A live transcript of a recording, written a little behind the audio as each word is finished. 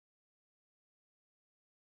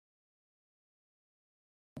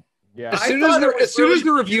Yeah. As soon as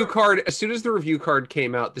the review card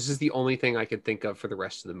came out, this is the only thing I could think of for the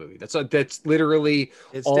rest of the movie. That's literally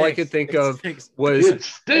all I could think of was it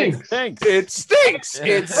stinks. It stinks.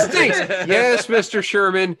 It stinks. Yes, Mr.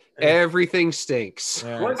 Sherman, everything stinks.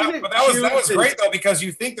 Yeah. But that was great though, because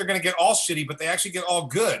you think they're going to get all shitty, but they actually get all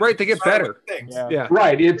good. Right, they get better. Yeah.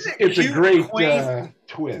 Right, it's a great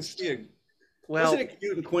twist. Wasn't it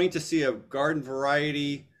cute and quaint to see a garden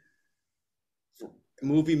variety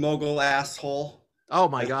movie mogul asshole? Oh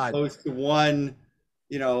my God! Opposed to one,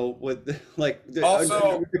 with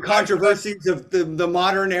the controversies of the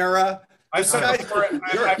modern era. I've said before.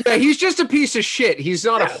 Yeah, he's just a piece of shit. He's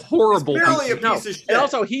not a horrible piece of shit. And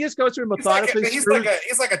also, he just goes through methodically. He's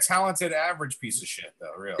like a talented average piece of shit,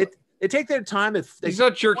 though. Really, they take their time. He's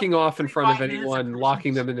not jerking off in front of anyone,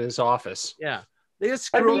 locking them in his office. Yeah. They just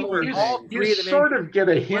screw over all three of them. You sort of get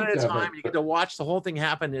a hint of it. You get to watch the whole thing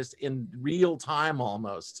happen in real time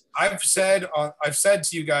almost. I've said to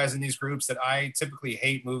you guys in these groups that I typically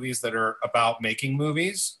hate movies that are about making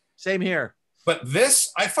movies. Same here. But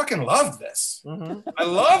this, I fucking loved this. Mm-hmm. I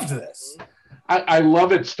loved this. I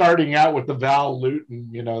love it starting out with the Val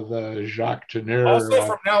Lewton, the Jacques Tourneur. Also,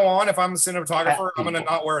 from now on, if I'm a cinematographer, I'm going to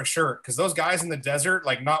not wear a shirt, because those guys in the desert,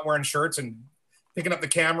 like, not wearing shirts and picking up the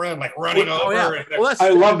camera and like running over. Yeah. I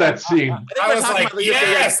love that scene. I was like,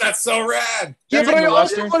 yes, that's so rad. Yeah, but I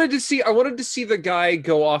also wanted to see the guy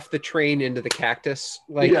go off the train into the cactus.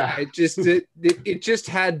 Like, it just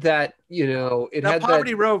had that, it had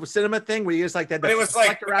Poverty that Row cinema thing where you just like that. But it was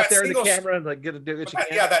like out there in the camera and like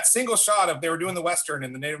that single shot of they were doing the Western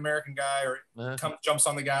and the Native American guy jumps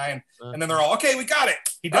on the guy and then they're all, okay, we got it.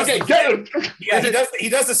 He does he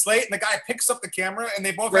does the slate and the guy picks up the camera and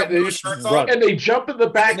they both have no shirts on. And they jump in the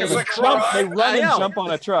back of the truck. They run and jump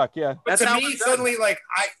on a truck. Yeah. But to me, suddenly,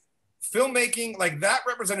 filmmaking, like, that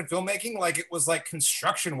represented filmmaking like it was like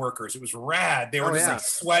construction workers. It was rad. They were just like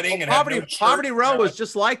sweating. Poverty Row was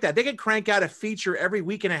just like that. They could crank out a feature every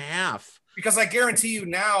week and a half. Because I guarantee you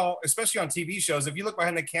now, especially on TV shows, if you look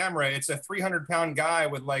behind the camera, it's a 300-pound guy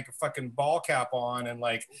with like a fucking ball cap on and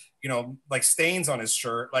like, like stains on his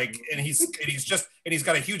shirt. Like, and he's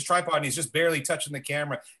got a huge tripod and he's just barely touching the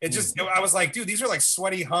camera. I was like, dude, these are like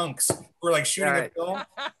sweaty hunks who are like shooting a film.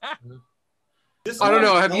 I don't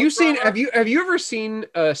know. Have you ever seen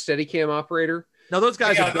a Steadicam operator? No, those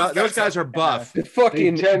guys are buff.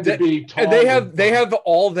 Fucking they tend to be tall. And they have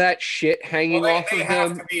all that shit hanging off of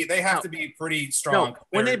them. They have to be pretty strong. No,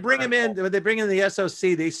 when they bring them in, the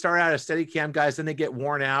SOC, they start out as Steadicam guys, then they get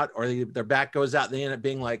worn out, or their back goes out, and they end up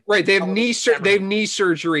being like they have knee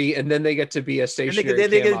surgery, and then they get to be a stationary.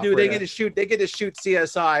 They get to shoot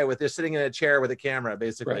CSI with they're sitting in a chair with a camera,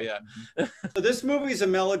 basically. Right. Yeah. So this movie is a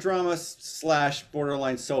melodrama /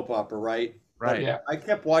 borderline soap opera, right? Right. Yeah. I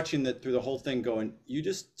kept watching that through the whole thing going, you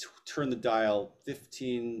just turn the dial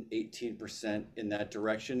 15, 18% in that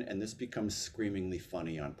direction, and this becomes screamingly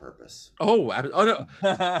funny on purpose. Oh no.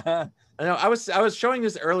 I know. I was showing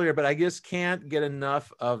this earlier, but I just can't get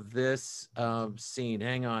enough of this scene.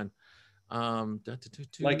 Hang on.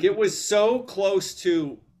 Like, it was so close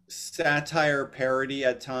to satire parody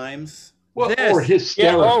at times. Well, or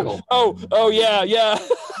hysterical. Yeah, oh, yeah.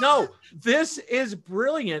 No, this is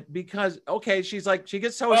brilliant because she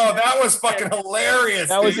gets so. Oh, that was fucking hilarious.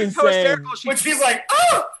 That was insane. So hysterical. When she's like,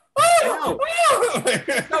 oh.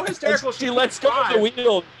 So hysterical. She lets go of the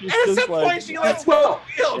wheel. And at some point, she lets go of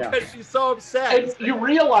the wheel because she's so upset. And you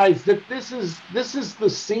realize that this is the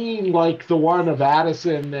scene like the one of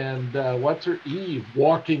Addison and Eve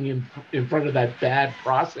walking in front of that bad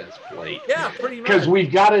process plate. Yeah, pretty much. Because we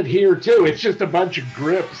got it here too. It's just a bunch of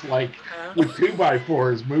grips like with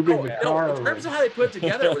 2x4s moving the car. In terms of how they put it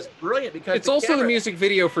together, it was brilliant because it's also the music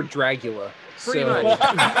video for Dragula. Pretty much. But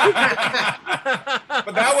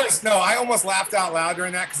that was I almost laughed out loud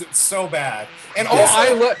during that because it was so bad. And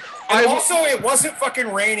also, it wasn't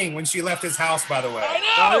fucking raining when she left his house, by the way.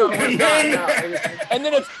 I know. And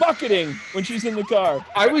then it's bucketing when she's in the car.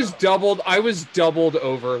 I was doubled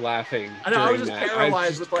over laughing. I know. I was just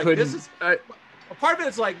paralyzed with like this is. Part of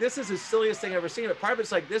it's like this is the silliest thing I've ever seen, but part of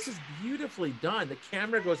it's like this is beautifully done. The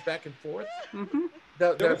camera goes back and forth. Mm-hmm.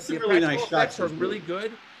 The really nice shots are really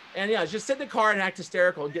good. And just sit in the car and act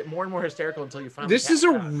hysterical and get more and more hysterical until you finally. This is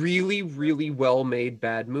a really, really well made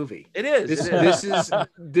bad movie. It is.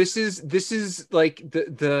 This is like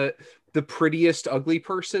the prettiest ugly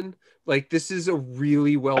person. Like, this is a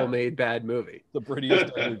really well made bad movie. The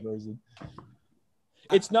prettiest ugly person.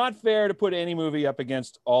 It's not fair to put any movie up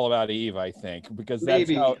against All About Eve, I think, because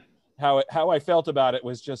that's how I felt about it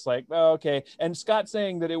was just like, oh, okay. And Scott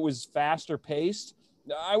saying that it was faster paced.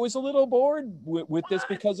 I was a little bored with this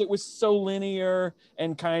because it was so linear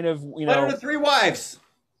and kind of, Better than Three Wives.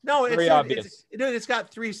 No, Very obvious. It's got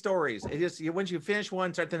 3 stories. It just once you finish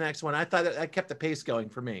one, start the next one. I thought that kept the pace going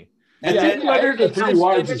for me. And then Letter to Three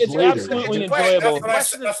Wives is it's later. absolutely enjoyable.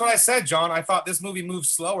 That's what I said, John. I thought this movie moved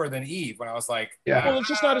slower than Eve when I was like, well, there's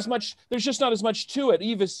just not as much. There's just not as much to it.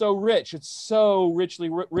 Eve is so rich. It's so richly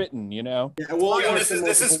written, you know. Yeah, well, this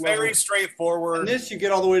is very straightforward. And this, you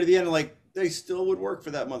get all the way to the end, and like they still would work for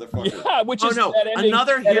that motherfucker. Yeah, which is no, that ending,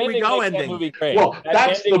 another that here we go makes that ending. movie great. Well, That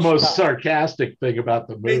that's the ending most shot. sarcastic thing about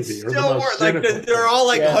the movie. It or the still most works. Like cynical. they're all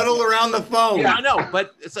like Yeah. huddled around the phone. Yeah, I know,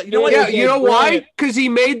 but it's like, you know what? Yeah, Yeah, you know why? brilliant. Because he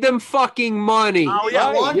made them fucking money. Oh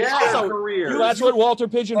yeah, Right. Launched Yeah. their career. That's what Walter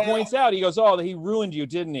Pigeon points out. He goes, "Oh, he ruined you,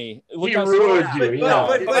 didn't he? Look He how ruined smart- you. But, Yeah.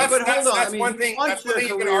 but hold on. That's I mean, one thing- launched that's one their thing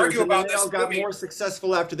you can careers, argue and then about they all this got movie. more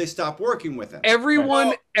successful after they stopped working with him.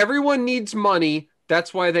 Everyone needs money.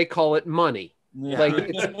 That's why they call it money. Yeah. Like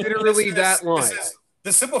it's literally that line.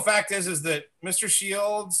 The simple fact is that Mr.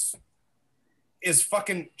 Shields is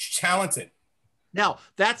fucking talented. now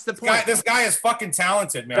that's the point. This guy is fucking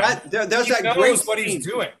talented, man. There's He that knows great what scene. he's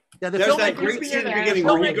doing. Yeah, the There's that filmmakers- great scene at the beginning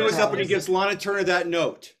where he goes up and he gives Lana Turner that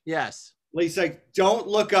note. Yes. He's like, "Don't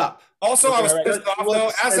look up." Also, I was Right. pissed off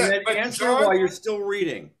though. And then answer John, while you're still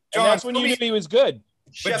reading. And that's when you knew he was good.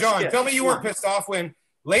 But John, tell me you weren't pissed off when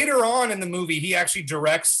later on in the movie he actually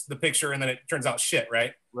directs the picture and then it turns out shit,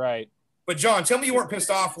 right? Right. But John, tell me you weren't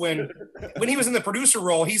pissed off when he was in the producer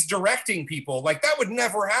role, he's directing people. Like that would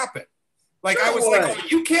never happen. Like Sure I was would. like, oh,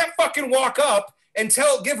 you can't fucking walk up and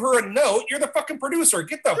give her a note. You're the fucking producer.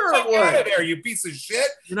 Get the Sure fuck would. out of there, you piece of shit.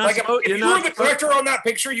 You're not Like supposed- if you're you were not the supposed- director on that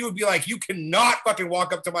picture, you would be like, you cannot fucking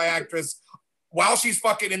walk up to my actress while she's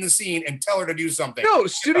fucking in the scene and tell her to do something. No,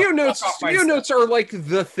 Get studio the notes. fuck off my Studio set. notes are like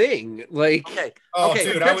the thing. Like Okay. Oh, okay.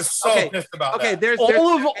 dude, I was so okay. pissed about Okay. that. There's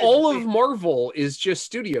all of Marvel is just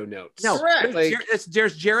studio notes. No, Correct. Like,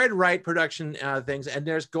 there's Jared Wright production things, and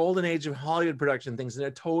there's Golden Age of Hollywood production things, and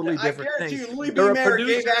they're totally I different guarantee things. you, Louis B. There are Mayer gave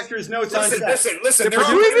producers- actors notes on set. Listen. The There are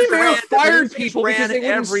producers Louis B. Mayer ran- the fired producers people because ran they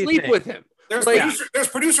wouldn't sleep everything. with him. There's, Like- there's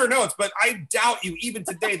producer notes, but I doubt you even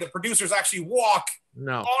today the producers actually walk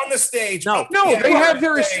No. on the stage. No. No, they have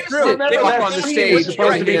their stage. assistant. Remember They that walk on the scene stage. was supposed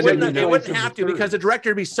Right, to be they a wouldn't, different they voice wouldn't of the have to third. because the director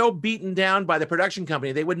would be so beaten down by the production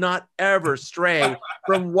company, they would not ever stray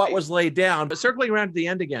from what was laid down. But circling around to the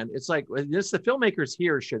end again, it's like this: the filmmakers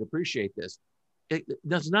here should appreciate this.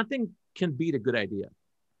 There's nothing can beat a good idea.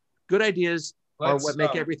 Good ideas are what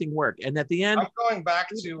make everything work. And at the end, I'm going back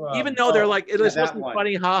to even though they're like, it was that supposed to be one.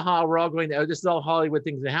 funny, ha, we're all going to, this is all Hollywood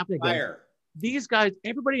things that happen again. Fire. These guys,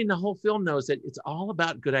 everybody in the whole film knows that it's all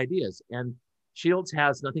about good ideas. And Shields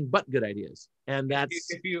has nothing but good ideas. And that's,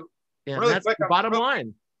 if you and really that's quick, the bottom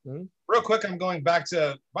line. real quick, I'm going back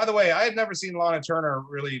to. By the way, I had never seen Lana Turner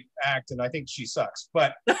really act, and I think she sucks.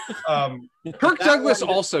 But Kirk Douglas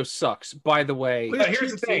also sucks, by the way. but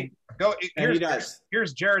here's the thing. And he does.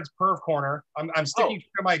 Here's Jared's perv corner. I'm sticking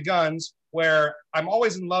to my guns, where I'm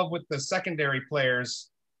always in love with the secondary players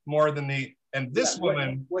more than the. And this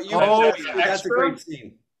woman, What you that's a great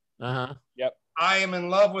scene. Uh-huh. I am in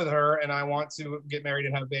love with her, and I want to get married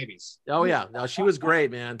and have babies. Oh yeah. No, she was great,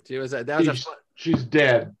 man. She was that was a She's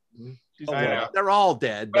dead. I know. they're all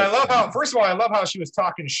dead. But I love how, first of all, I love how she was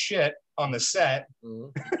talking shit on the set.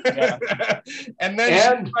 Yeah. and then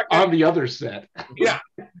And she fucking- on the other set. yeah.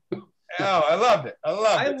 Oh, I loved it. I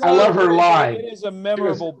loved it. I love her line. It is a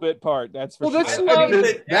memorable bit part. That's for Well, that's sure.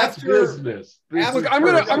 like- That's After- business. This Look, is I'm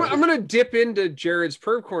gonna personal. dip into Jared's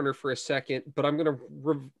perv corner for a second, but I'm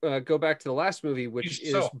gonna go back to the last movie, which She's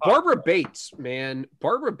is so hot. Barbara Bates. Man,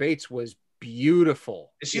 Barbara Bates was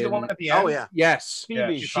beautiful. Is she the in- woman at the end? Oh yeah. Yes, Yeah,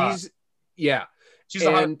 Phoebe. she's hot. she's She's the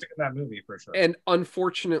hottest and- chick in that movie for sure. and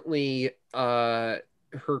unfortunately,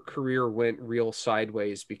 her career went real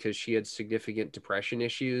sideways because she had significant depression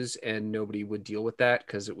issues, and nobody would deal with that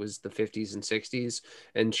because it was the 50s and 60s,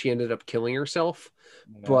 and she ended up killing herself.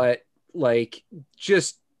 But like,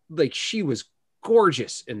 just like, she was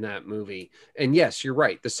gorgeous in that movie. And yes, you're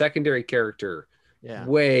right, the secondary character, Yeah.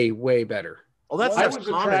 way better. Well, that's I that's was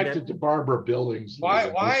common. attracted to Barbara Billings. Why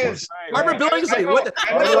is Barbara Billingsley. What the,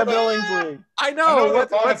 Barbara Billingsley. I know. I know What,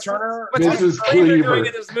 Lana what's Turner? what's Mrs. Cleaver doing Cleaver.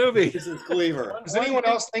 in this movie? This is Cleaver. Does anyone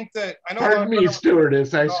else think that? I know. Pardon Lana me, Turner-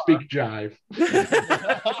 stewardess. I speak jive.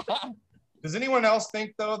 Does anyone else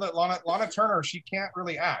think though that Lana Turner, she can't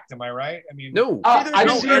really act? Am I right? I mean, No, I've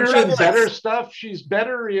No, seen her in Trouble better Is- stuff. She's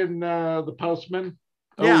better in The Postman.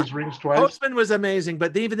 Yeah. Always rings twice. Postman was amazing,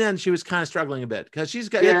 but even then she was kind of struggling a bit because she's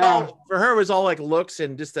got Yeah. for her it was all like looks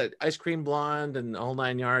and just the ice cream blonde and all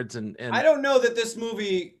 9 yards and I don't know that this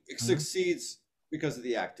movie succeeds because of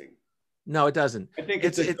the acting. No, it doesn't. I think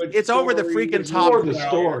It's over the freaking It's top. more the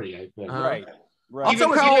story, I think. Right.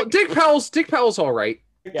 Also, Dick Powell's all right.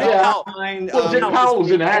 Yeah. Well, Dick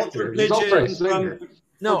Powell's an actor. He's also a Religion singer.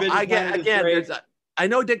 No, Forbidden I get Planet is again. great. I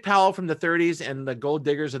know Dick Powell from the 30s and the Gold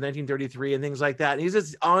Diggers of 1933 and things like that. And he's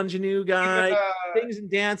this ingenue guy, things and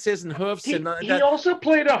dances and hoofs. He and also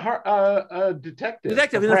played a detective.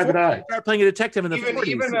 detective a in the private 40s. eye. He started playing a detective in the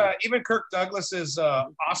 40s. Even Kirk Douglas's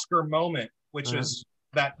Oscar moment, which is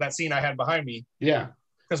that scene I had behind me. Yeah.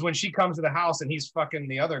 Because when she comes to the house and he's fucking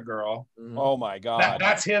the other girl, Oh my God.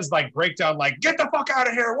 that's his like breakdown. Like, get the fuck out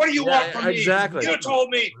of here! What do you want from me? Exactly. You told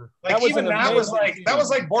me. Like That was even an that was amazing like scene. that was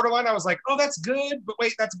like borderline. I was like, oh, that's good, but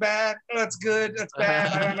wait, that's bad. Oh, that's good. That's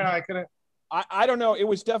bad. I don't know. I couldn't. I don't know. It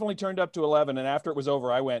was definitely turned up to 11. And after it was over,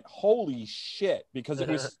 I went, holy shit, because it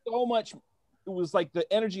was so much. It was like the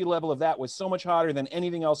energy level of that was so much hotter than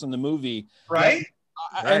anything else in the movie. Right.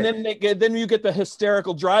 And then you get the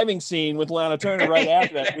hysterical driving scene with Lana Turner right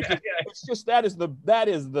after that. Which is, it's just that is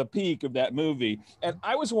the peak of that movie. And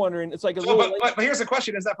I was wondering, it's like a little. But here's the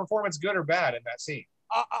question: is that performance good or bad in that scene?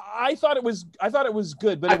 I thought it was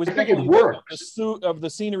good, but it was I think it works. the suit of the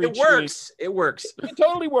scenery. It works. It works. It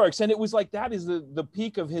totally works, and it was like that is the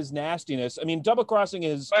peak of his nastiness. I mean, double crossing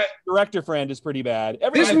his director friend is pretty bad.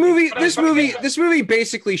 This movie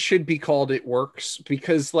basically should be called "It Works"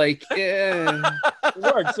 because, like,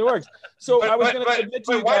 it works. So I was going to admit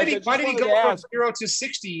to you guys, why did he go from 0 to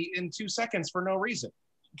 60 in 2 seconds for no reason?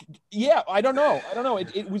 Yeah, I don't know.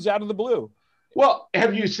 It was out of the blue. Well,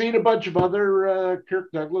 have you seen a bunch of other Kirk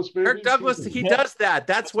Douglas movies? Kirk Douglas, he does that.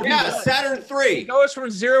 That's what he does. Saturn 3. He goes from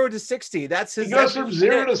 0 to 60. That's his. He goes from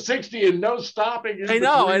 0 to 60 and no stopping. I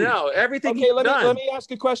know. Everything. Okay, let me ask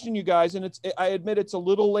a question, you guys, and I admit it's a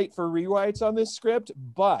little late for rewrites on this script,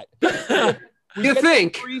 but you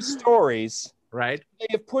think 3 stories, right? They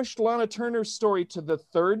have pushed Lana Turner's story to the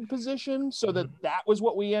 3rd position, so that was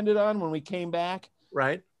what we ended on when we came back,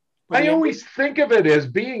 right? I always think of it as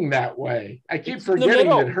being that way. I keep forgetting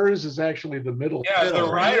that hers is actually the middle. Yeah, the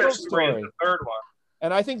writer's story is the 3rd one.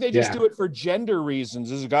 And I think they just do it for gender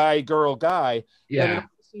reasons. As a guy, girl, guy. Yeah.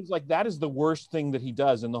 It seems like that is the worst thing that he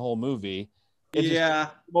does in the whole movie. It's Yeah.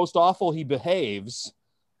 the most awful he behaves.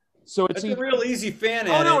 So it's a real easy fan.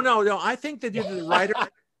 No. I think that the writer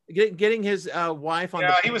getting his wife on.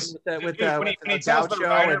 Yeah, he was when he tells the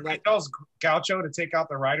writer, he tells Gaucho to take out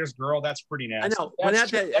the writer's girl. That's pretty nasty.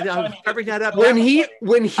 I know. Covering that up. When he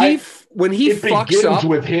fucks up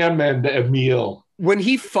with him and Emil. When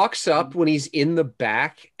he fucks up, when he's in the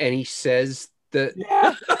back and he says that.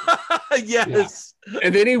 Yes.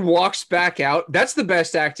 And then he walks back out. That's the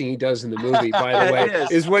best acting he does in the movie, by the way,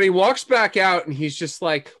 is when he walks back out and he's just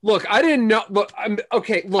like, look, I didn't know. Look, I'm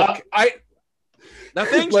okay. Look, the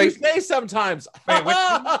things you say sometimes. Wait,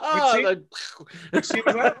 which scene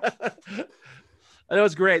was that? That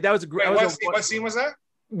was great. That was great. What scene was that?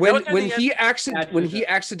 When he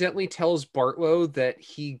accidentally tells Bartlow that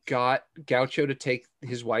he got Gaucho to take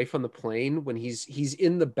his wife on the plane when he's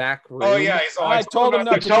in the back room. Oh yeah, I told him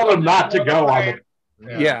not to go on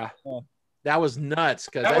the. Yeah. That was nuts.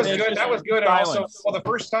 That was good. That was good. And also, the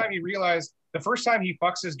first time he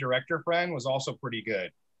fucks his director friend was also pretty good.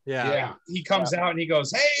 Yeah. He comes out and he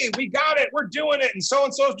goes, "Hey, we got it. We're doing it." And so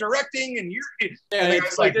so's directing, and you're. And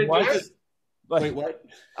it's like, what? Wait, what?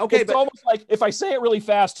 Okay, it's almost like if I say it really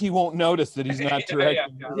fast, he won't notice that he's not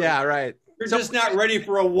directing. Yeah, right. You're just not ready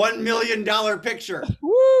for a $1 million picture.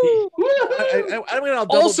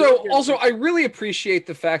 Also, I really appreciate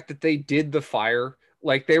the fact that they did the fire.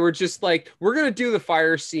 Like they were just like, we're gonna do the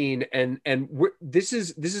fire scene, and this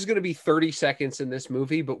is gonna be 30 seconds in this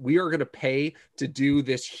movie, but we are gonna pay to do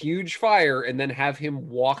this huge fire and then have him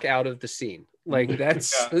walk out of the scene. Like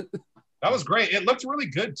that's that was great. It looked really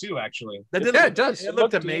good too, actually. It does. It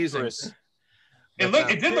looked amazing.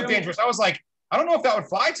 It did look dangerous. I was like, I don't know if that would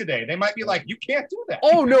fly today. They might be like, you can't do that.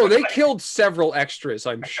 Oh no, they killed several extras,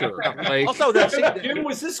 I'm sure. Like, also,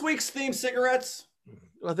 was this week's theme cigarettes?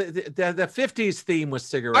 Well, the 50s theme was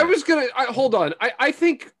cigarettes. I was gonna hold on. I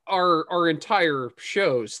think our entire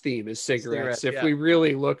show's theme is cigarettes. If we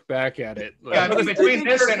really look back at it, between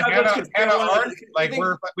this and Hannah Arendt, like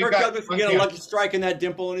we've got a lucky strike in that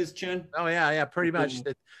dimple in his chin. Oh yeah, pretty much.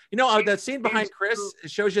 You know, that scene behind Chris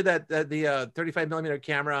shows you that the 35mm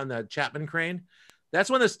camera on the Chapman crane.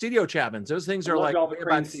 That's one of the studio Chapmans. Those things are like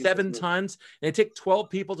about 7 tons, and it takes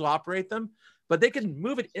 12 people to operate them. But they can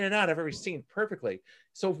move it in and out of every scene perfectly.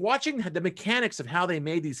 So watching the mechanics of how they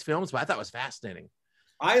made these films, I thought was fascinating.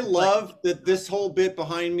 I love that this whole bit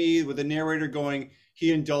behind me with the narrator going,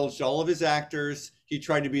 he indulged all of his actors. He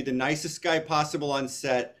tried to be the nicest guy possible on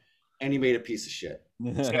set, and he made a piece of shit.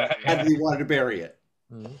 And he wanted to bury it.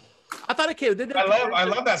 Mm-hmm. I thought it came. I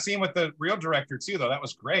love that scene with the real director too, though. That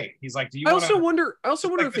was great. He's like, "Do you?" I also wonder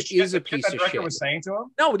if it is a piece that of director shit. was saying to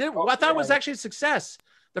him. No, I thought it was actually a success.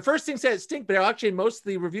 The first thing said it stink, but actually most of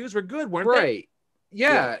the reviews were good, weren't they? Right.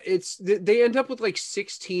 Yeah, it's they end up with like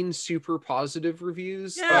 16 super positive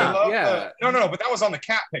reviews. Yeah. No, but that was on the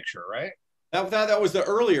cat picture, right? That was the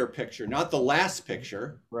earlier picture, not the last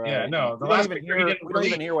picture. Right. Yeah, no, the We last don't picture even he hear, didn't we don't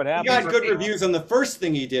even release. hear what He happened. got good reviews on the first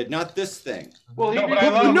thing he did, not this thing. Well, No, but I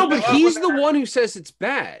love- No, but I love he's when the one who says it's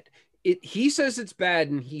bad. He says it's bad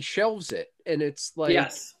and he shelves it, and it's like,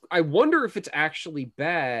 Yes. I wonder if it's actually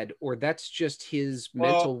bad or that's just his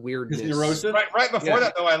mental weirdness. His neurosis. Right before Yeah.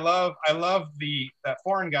 that, though, I love that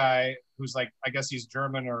foreign guy who's like, I guess he's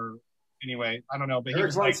German or anyway, I don't know, but he Eric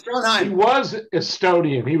was von like, He Stroheim. was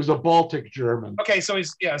Estonian. He was a Baltic German. okay, so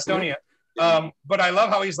he's Estonia. But I love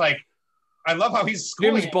how he's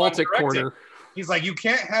schooling Jim's him on Baltic directing. corner. He's like, you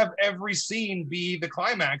can't have every scene be the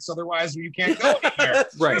climax, otherwise you can't go anywhere.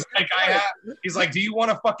 Right. He's like, he's like, do you want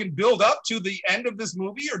to fucking build up to the end of this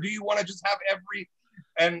movie, or do you want to just have every?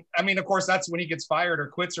 And I mean, of course, that's when he gets fired or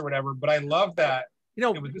quits or whatever. But I love that. You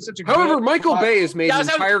know, It was just such a However, good, Michael Bay has made Yeah, an I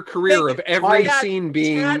was entire career of every God- scene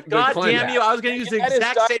being God, the God climax. damn you! I was going to use the That is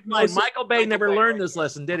exact same line. diagnosis- Michael Bay never learned this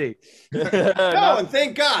lesson, did he? No, and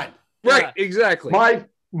thank God. Right, exactly.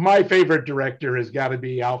 My favorite director has got to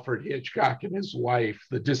be Alfred Hitchcock and his wife,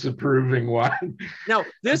 the disapproving one. Now,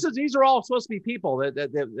 these are all supposed to be people.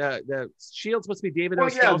 The Shield's supposed to be David Well,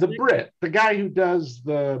 yeah, the Selznick. Brit, the guy who does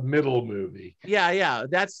the middle movie. Yeah,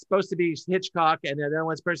 that's supposed to be Hitchcock, and the other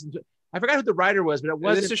one's person. I forgot who the writer was, but it And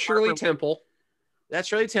wasn't. this is Shirley Temple. That's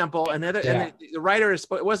Shirley Temple, and the writer it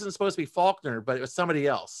wasn't supposed to be Faulkner, but it was somebody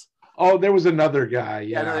else. Oh, there was another guy.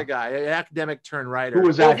 Yeah, Another guy, an academic turned writer. who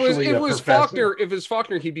was Well, actually if it a was professor. Faulkner, if it was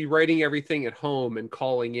Faulkner, he'd be writing everything at home and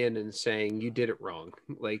calling in and saying you did it wrong.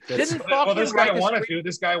 Like that's, Didn't well, Faulkner this guy write the wanted screen- to.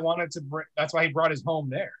 This guy wanted to. That's why he brought his home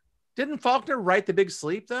there. Didn't Faulkner write The Big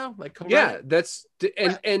Sleep though? Like, yeah, that's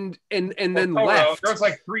and then Well, left. There's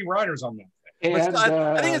like 3 writers on that. And,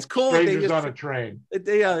 I think it's cool that they Strangers just- on a Train.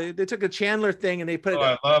 They took a Chandler thing and they put Oh,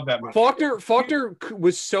 it. I love that movie. Faulkner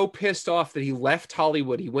was so pissed off that he left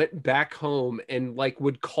Hollywood. He went back home and like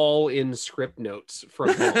would call in script notes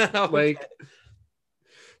from home. Like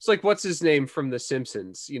it's like what's his name from The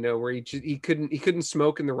Simpsons, you know, where he couldn't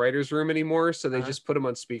smoke in the writers' room anymore, so they just put him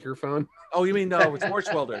on speakerphone. Oh, you mean no?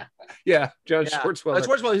 Schwartzwelder. Yeah, John Yeah. Schwartzwelder.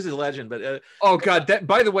 Schwartzwelder, he's a legend, but Oh God! That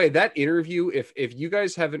by the way, that interview. If you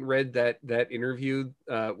guys haven't read that interview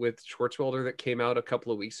with Schwartzwelder that came out a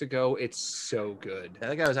couple of weeks ago, it's so good.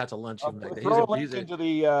 that guy was out to lunch. Throw a link into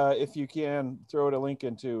the if you can throw it a link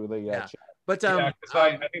into the chat. But Yeah, 'cause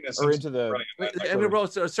I think that's or into the and we'll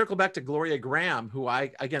circle back to Gloria Graham, who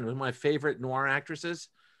I again was my favorite noir actresses.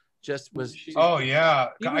 Just was. Oh yeah,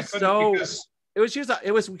 He I was couldn't so- because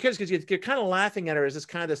It was because you're kind of laughing at her as this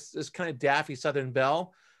kind of daffy Southern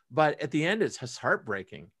belle, but at the end it's just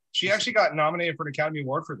heartbreaking. she actually got nominated for an Academy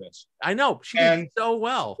Award for this, I know she And- did so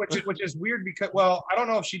well. which is weird because, well, I don't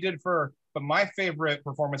know if she did but my favorite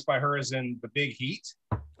performance by her is in The Big Heat.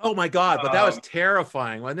 Oh my God! But that was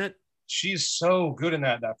terrifying, wasn't it? She's so good in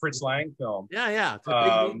that Fritz Lang film. Yeah.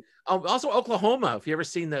 Also Oklahoma. If you ever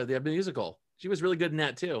seen the musical, she was really good in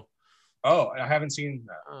that too. Oh, I haven't seen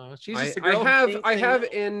that. She's just a girl. I have,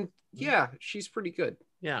 and yeah, she's pretty good.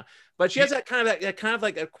 Yeah, but she has that kind of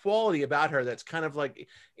like a quality about her that's kind of like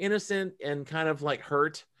innocent and kind of like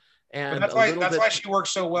hurt. And But that's why she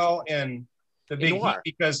works so well in The Big Heat, noir.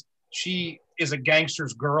 because she is a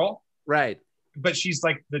gangster's girl, right. but she's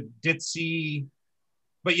like the ditzy,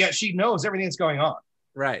 but yet she knows everything that's going on.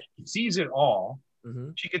 Right. She sees it all.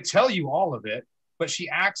 Mm-hmm. She could tell you all of it, but she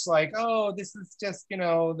acts like, oh, this is just,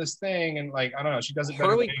 this thing. And like, I don't know, she does it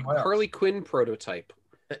better than anyone else. Harley Quinn prototype.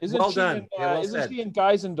 Isn't she done. in, Yeah, well isn't said. she in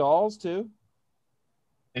Guys and Dolls too?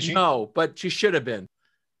 Is she? No, but she should have been.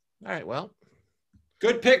 All right. Well,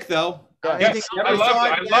 Good pick, though. Yes, I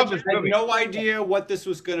love this I had movie. no idea what this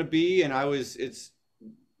was going to be, and it's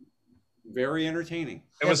very entertaining.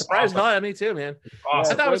 It was surprised awesome. hell out of me too, man.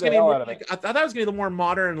 Awesome. I thought it was Enjoyed gonna be the hell more out of it. I thought it was gonna be a little more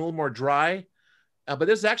modern and a little more dry, but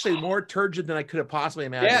this is actually more turgid than I could have possibly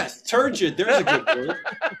imagined. Yes, turgid. There's a good word.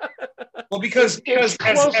 Well, because It's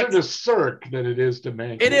closer to Cirque than it is to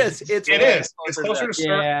Mank. It is. It's closer to Cirque,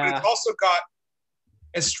 Yeah. but it's also got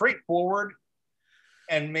as straightforward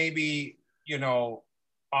and maybe,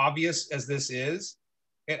 obvious as this is,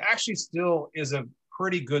 it actually still is a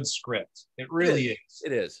pretty good script. It really is.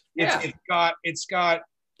 It is. Yeah. It's got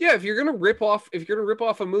Yeah, if you're gonna rip off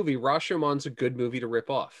a movie, Rashomon's a good movie to rip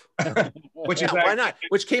off. which Yeah, is why not?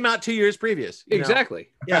 Which came out 2 years previous. you know? Exactly.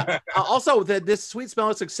 Yeah. Also, this Sweet Smell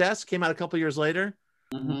of Success came out a couple years later.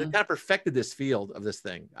 It kind of perfected this field of this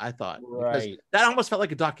thing, I thought. Because Right. that almost felt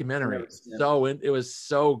like a documentary. So it was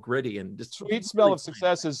so gritty and just Sweet Smell of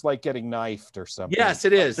Success is like getting knifed or something. Yes,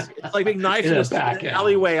 it is. It's like being knifed In in a back an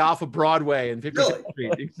alley. alleyway off of Broadway and 56th Really?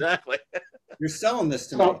 Street. Exactly. You're selling this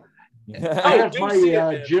to So me. I have Jim, see it,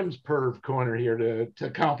 my man. Jim's perv corner here to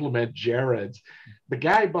compliment Jared's. The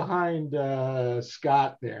guy behind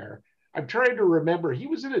Scott there, I'm trying to remember. He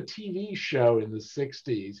was in a TV show in the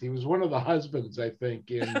 60s. He was one of the husbands, I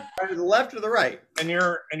think. In Right to the left or the right? And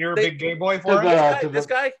you're a big gay boy To for the- him? This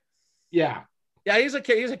guy? yeah. Yeah, he's a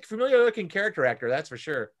familiar looking character actor, that's for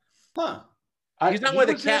sure. Huh. He's not one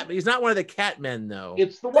of the cat. He's not one of the cat men, though.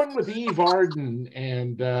 It's the one with Eve Arden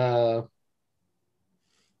and oh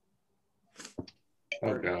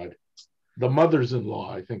god, The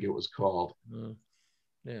Mothers-in-Law. I think it was called.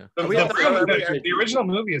 Yeah. The, Are we at the original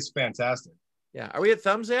movie is fantastic. yeah. Are we at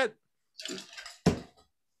thumbs yet?